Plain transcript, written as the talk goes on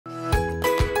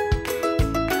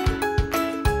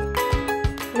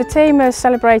The team are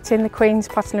celebrating the Queen's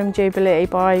Platinum Jubilee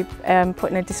by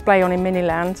putting a display on in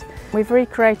Miniland. We've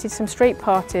recreated some street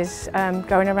parties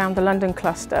going around the London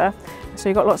cluster. So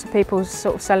you've got lots of people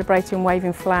sort of celebrating,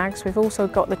 waving flags. We've also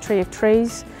got the Tree of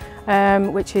Trees,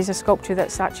 which is a sculpture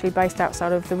that's actually based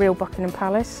outside of the real Buckingham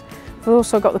Palace. We've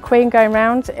also got the Queen going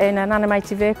around in an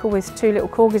animated vehicle with two little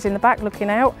corgis in the back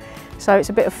looking out. So it's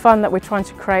a bit of fun that we're trying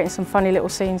to create some funny little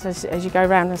scenes as you go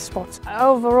around and spot.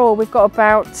 Overall, we've got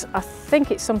about, I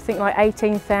think it's something like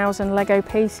 18,000 Lego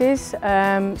pieces.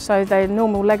 So they're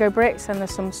normal Lego bricks, and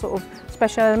there's some sort of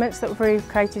special elements that we've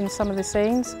recreated in some of the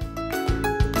scenes.